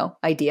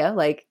 idea.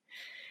 Like,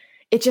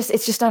 it's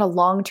just not a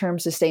long-term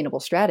sustainable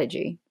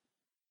strategy.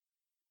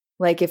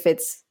 Like,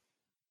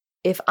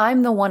 if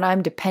I'm the one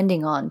I'm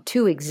depending on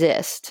to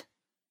exist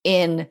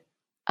in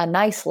a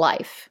nice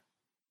life,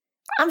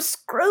 I'm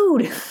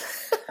screwed.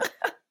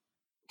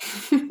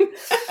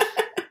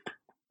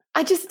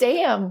 I just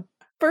am.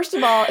 First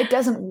of all, it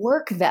doesn't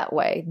work that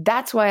way.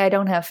 That's why I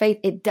don't have faith.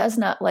 It does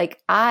not,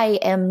 like, I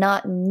am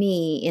not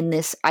me in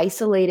this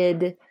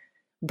isolated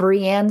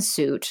Brienne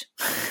suit.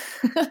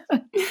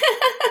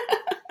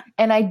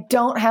 And I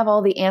don't have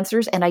all the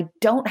answers, and I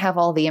don't have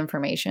all the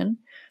information.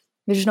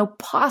 There's no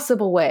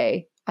possible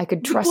way I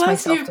could trust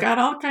myself. Plus, you've got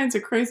all kinds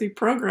of crazy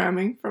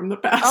programming from the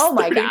past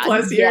 30 God,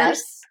 plus years.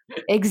 Yes,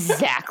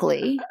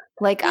 exactly.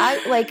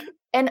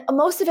 And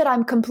most of it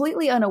I'm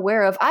completely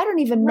unaware of. I don't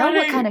even know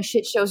what kind of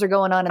shit shows are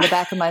going on in the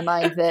back of my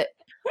mind that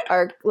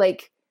are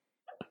like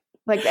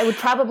that would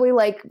probably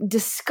like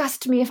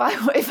disgust me if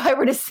I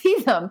were to see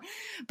them,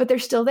 but they're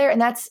still there.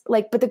 And that's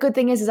like, but the good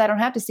thing is I don't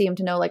have to see them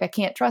to know, like, I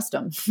can't trust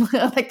them.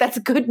 Like, that's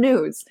good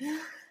news.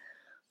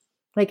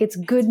 Like, it's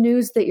good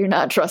news that you're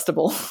not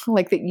trustable.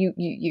 Like, that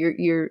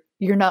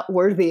you're not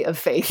worthy of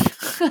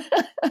faith.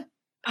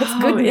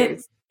 That's good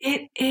news.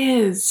 It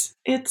is.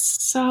 It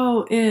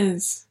so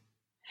is.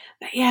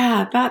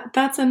 Yeah,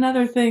 that's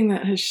another thing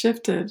that has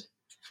shifted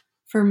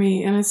for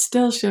me, and is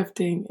still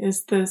shifting,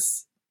 is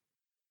this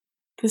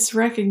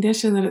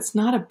recognition that it's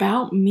not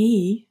about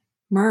me,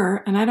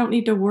 Mer, and I don't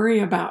need to worry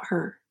about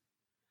her.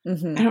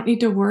 Mm-hmm. I don't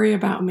need to worry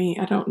about me.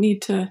 I don't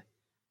need to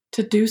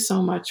do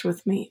so much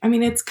with me. I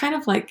mean, it's kind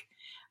of like,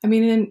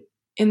 in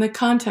the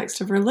context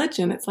of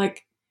religion, it's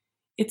like,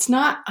 it's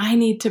not I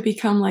need to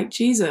become like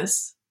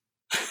Jesus.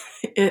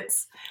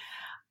 It's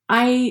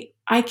I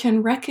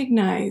can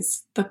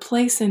recognize the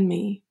place in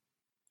me,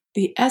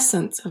 the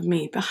essence of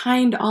me,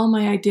 behind all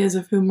my ideas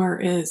of who Mer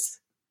is,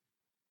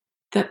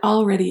 that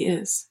already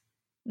is.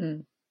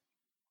 Mm.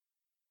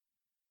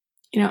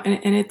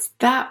 And it's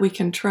that we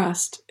can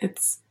trust.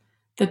 It's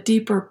that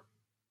deeper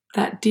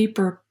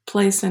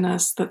place in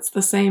us that's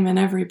the same in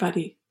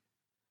everybody.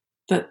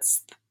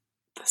 That's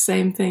the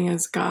same thing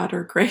as God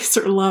or grace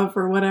or love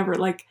or whatever.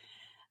 Like,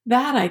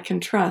 that I can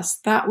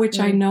trust, that which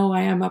I know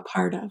I am a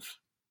part of.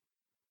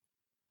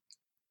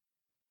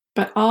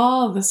 But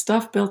all the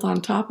stuff built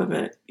on top of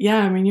it,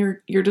 yeah,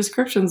 your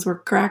descriptions were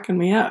cracking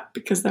me up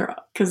because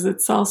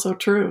it's also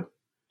true.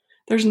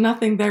 There's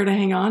nothing there to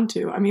hang on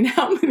to.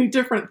 How many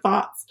different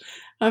thoughts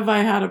have I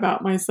had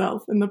about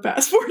myself in the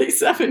past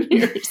 47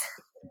 years?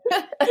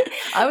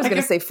 I was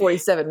going to say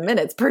 47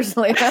 minutes,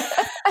 personally.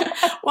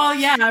 Well,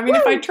 yeah,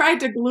 if I tried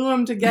to glue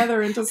them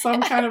together into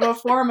some kind of a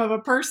form of a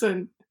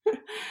person,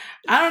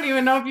 I don't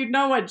even know if you'd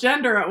know what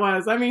gender it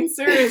was.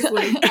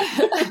 Seriously.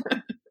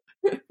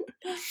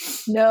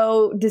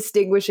 No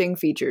distinguishing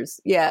features.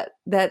 Yeah,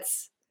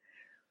 that's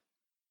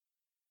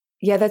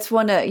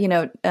one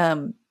of,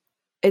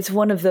 it's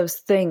one of those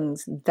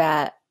things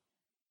that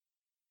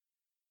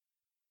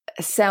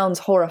sounds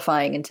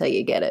horrifying until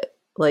you get it.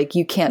 Like,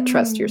 you can't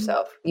trust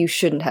yourself. You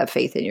shouldn't have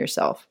faith in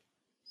yourself.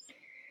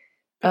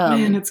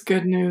 Man, it's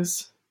good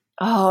news.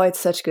 Oh, it's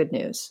such good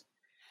news.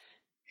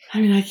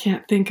 I mean, I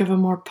can't think of a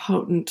more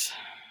potent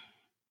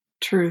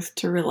truth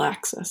to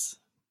relax us.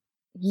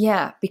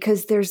 Yeah,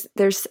 because there's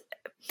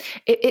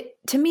it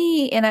to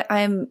me, and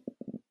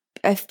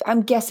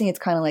I'm guessing it's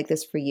kind of like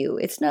this for you.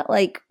 It's not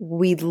like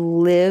we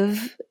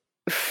live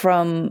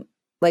from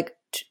like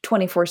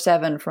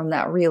 24/7 from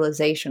that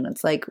realization.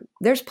 It's like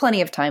there's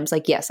plenty of times,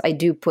 like, yes, I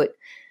do put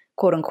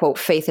quote unquote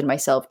faith in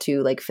myself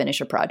to like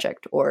finish a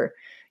project, or,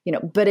 you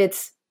know, but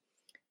it's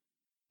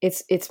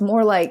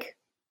more like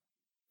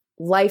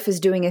life is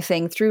doing a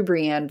thing through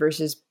Brianne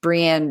versus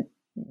Brianne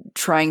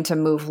trying to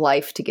move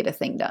life to get a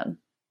thing done.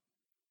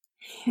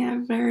 Yeah,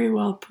 very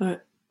well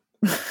put.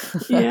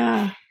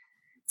 Yeah.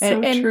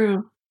 So and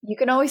true. You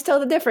can always tell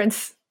the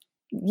difference.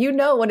 You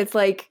know when it's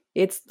like,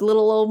 it's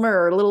little old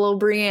Mur, little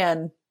old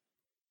Brianne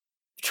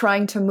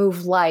trying to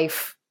move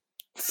life,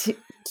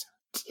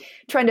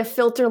 trying to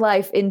filter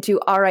life into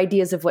our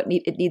ideas of what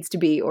it needs to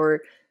be,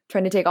 or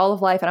trying to take all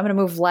of life and I'm going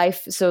to move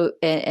life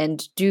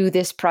and do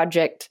this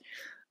project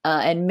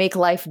and make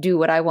life do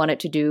what I want it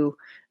to do,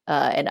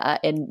 and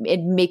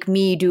make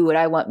me do what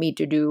I want me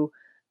to do,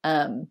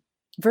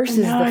 versus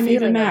the feeling I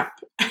need a nap.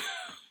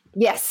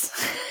 Yes.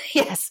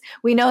 Yes.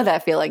 We know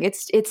that feeling.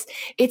 It's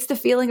the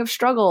feeling of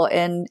struggle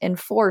and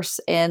force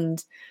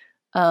and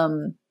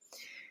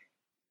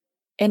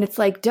it's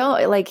like,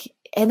 don't like,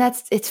 and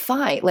it's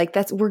fine. Like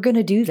we're going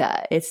to do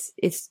that. It's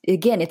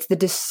again, it's the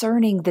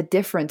discerning the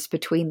difference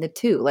between the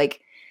two,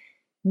 like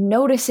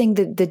noticing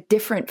the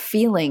different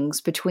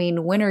feelings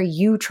between when are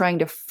you trying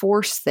to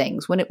force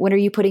things? When are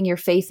you putting your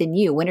faith in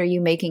you? When are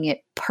you making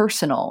it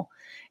personal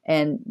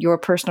and your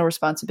personal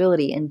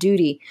responsibility and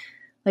duty?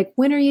 Like,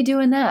 when are you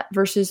doing that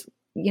versus,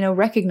 you know,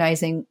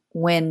 recognizing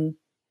when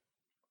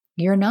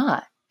you're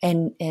not?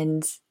 And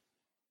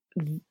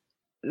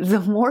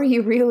the more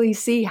you really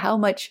see how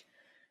much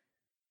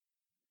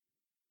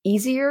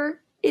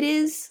easier it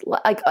is,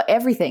 like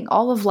everything,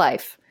 all of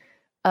life,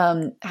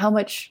 how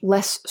much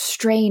less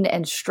strain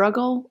and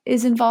struggle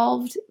is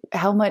involved,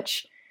 how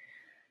much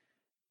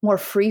more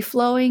free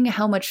flowing,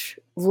 how much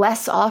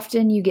less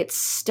often you get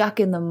stuck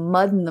in the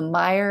mud and the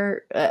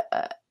mire,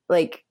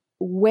 like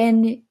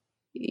when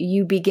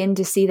you begin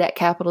to see that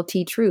capital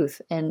T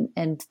truth, and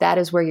that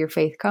is where your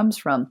faith comes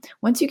from.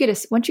 Once you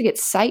get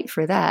sight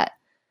for that,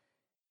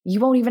 you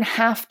won't even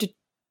have to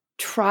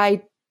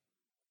try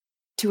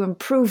to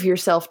improve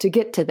yourself to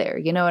get to there.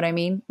 You know what I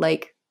mean?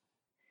 Like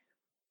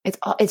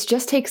it's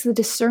just takes the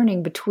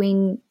discerning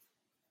between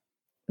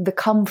the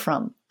come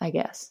from, I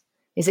guess.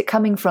 Is it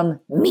coming from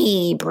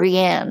me,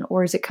 Brianne,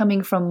 or is it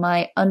coming from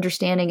my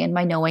understanding and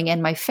my knowing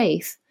and my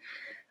faith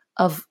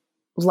of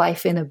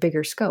life in a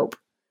bigger scope?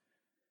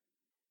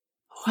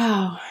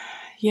 Wow.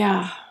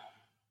 Yeah.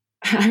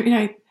 I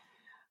mean,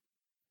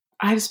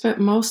 I've spent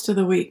most of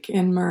the week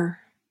in Mur.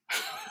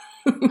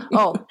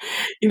 Oh,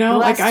 you know, the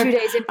last like 2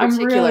 days in I'm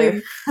particular.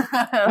 really,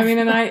 I mean,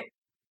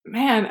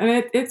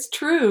 and it's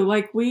true.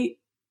 Like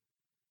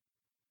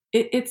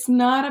it's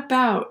not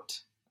about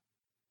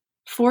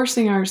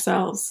forcing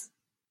ourselves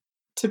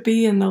to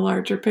be in the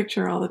larger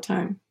picture all the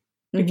time,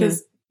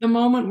 because the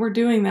moment we're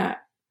doing that,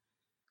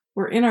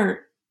 we're in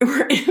our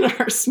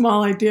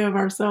small idea of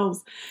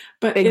ourselves.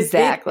 But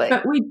exactly.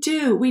 But we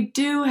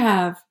do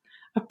have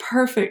a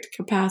perfect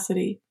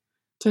capacity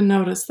to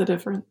notice the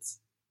difference.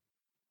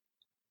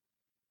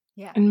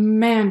 Yeah. And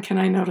man, can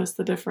I notice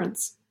the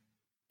difference.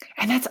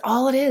 And that's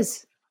all it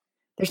is.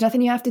 There's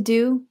nothing you have to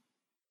do.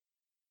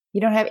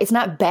 You don't have, it's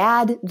not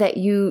bad that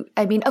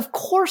I mean, of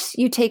course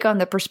you take on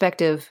the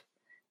perspective,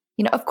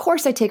 you know, of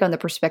course I take on the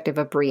perspective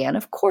of Brianne.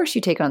 Of course you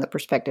take on the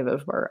perspective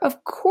of her.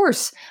 Of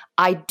course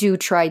I do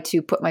try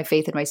to put my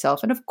faith in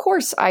myself. And of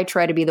course I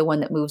try to be the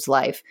one that moves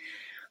life.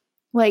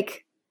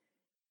 Like,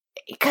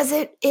 because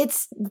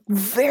it's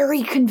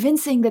very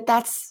convincing that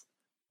that's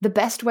the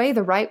best way,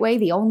 the right way,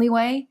 the only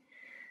way.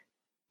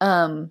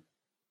 Yeah,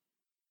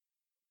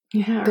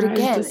 but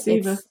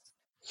again,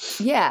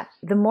 yeah,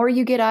 the more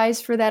you get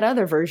eyes for that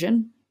other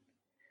version,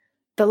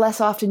 the less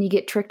often you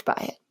get tricked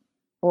by it,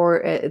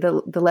 or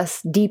the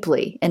less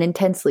deeply and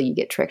intensely you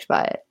get tricked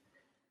by it.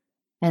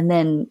 And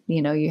then,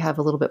 you know, you have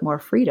a little bit more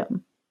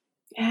freedom.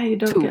 Yeah, you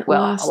don't get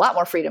lost. A lot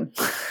more freedom.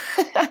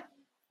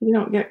 You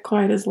don't get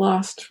quite as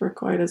lost for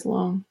quite as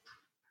long.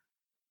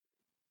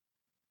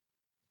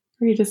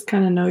 Or you just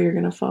kind of know you're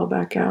going to fall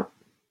back out.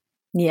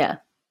 Yeah.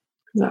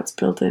 That's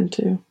built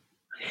into.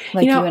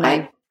 Like, you and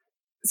I.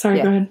 Sorry,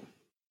 yeah. Go ahead.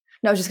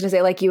 No, I was just going to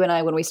say, like you and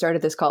I, when we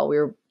started this call,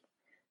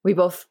 we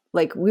both,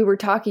 like, we were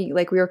talking,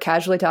 like, we were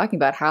casually talking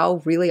about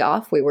how really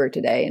off we were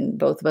today, and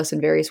both of us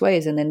in various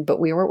ways. But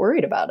we weren't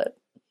worried about it.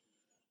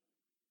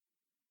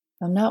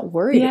 I'm not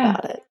worried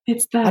about it.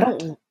 It's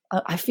that.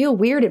 I feel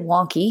weird and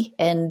wonky.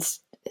 And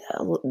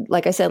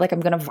like I said, like I'm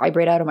going to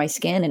vibrate out of my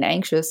skin and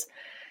anxious.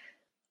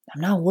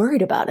 I'm not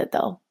worried about it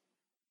though,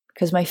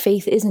 because my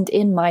faith isn't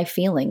in my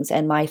feelings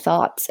and my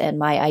thoughts and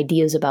my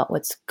ideas about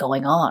what's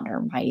going on,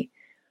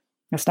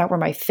 that's not where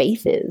my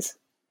faith is.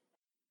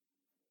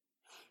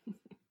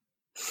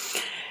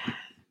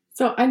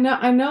 So I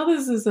know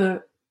this is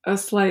a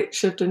slight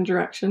shift in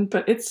direction,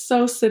 but it's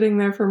so sitting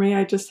there for me.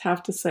 I just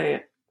have to say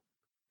it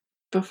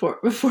before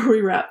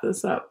we wrap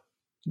this up.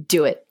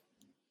 Do it.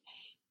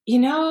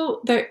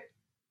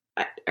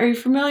 Are you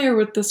familiar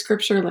with the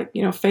scripture, like,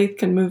 faith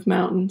can move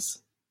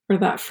mountains, or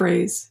that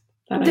phrase,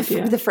 that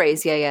idea? The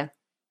phrase, yeah.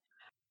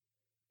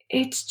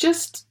 It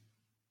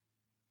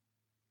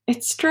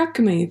struck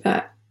me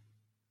that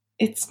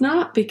it's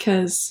not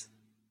because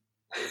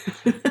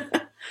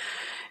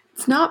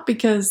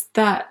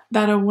that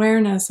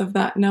awareness of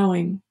that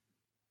knowing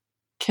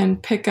can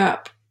pick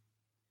up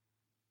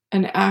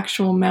an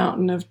actual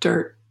mountain of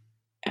dirt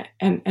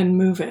and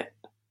move it.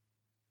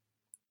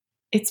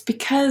 It's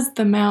because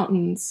the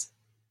mountains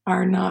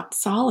are not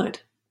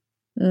solid.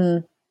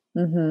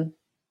 Mm-hmm.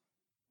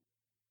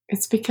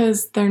 It's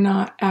because they're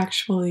not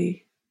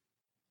actually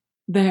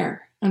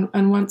there.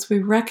 And once we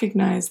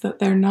recognize that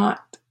they're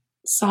not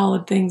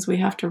solid things we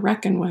have to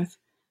reckon with,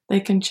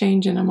 they can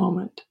change in a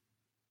moment.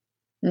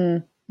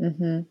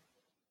 Mm-hmm.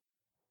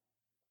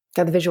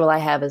 God, the visual I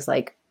have is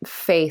like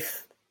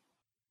faith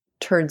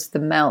turns the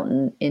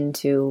mountain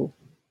into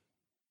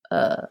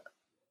a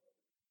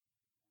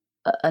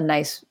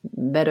nice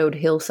meadowed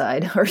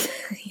hillside, or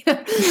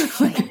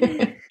like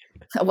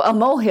a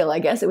molehill. I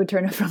guess it would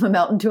turn it from a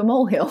mountain to a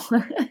molehill.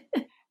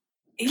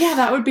 Yeah,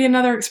 that would be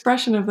another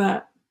expression of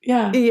that.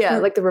 Yeah,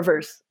 like the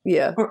reverse.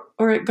 Yeah,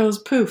 or it goes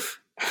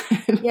poof.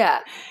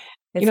 Yeah,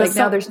 it's like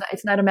now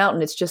it's not a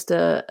mountain. It's just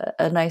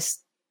a nice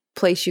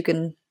place you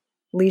can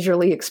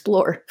leisurely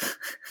explore.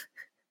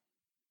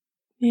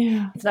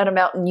 Yeah, it's not a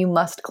mountain you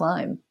must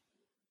climb.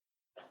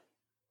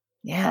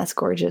 Yeah, it's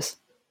gorgeous.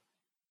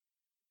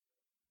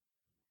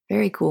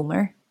 Very cool,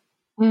 Mer.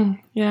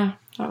 Yeah,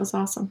 that was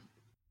awesome.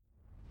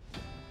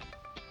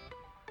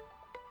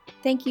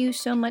 Thank you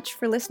so much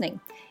for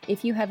listening.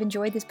 If you have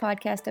enjoyed this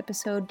podcast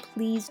episode,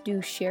 please do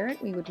share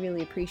it. We would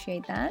really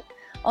appreciate that.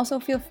 Also,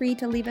 feel free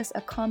to leave us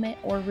a comment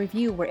or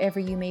review wherever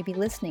you may be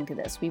listening to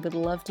this. We would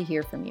love to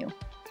hear from you.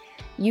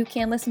 You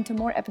can listen to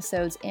more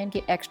episodes and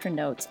get extra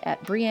notes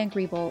at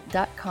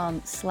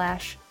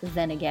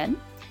briannegriebel.com/thenagain.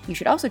 You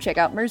should also check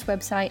out Mer's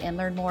website and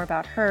learn more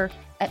about her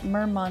at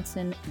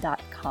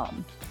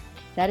mermonson.com.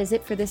 That is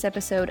it for this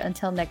episode.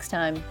 Until next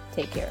time,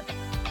 take care.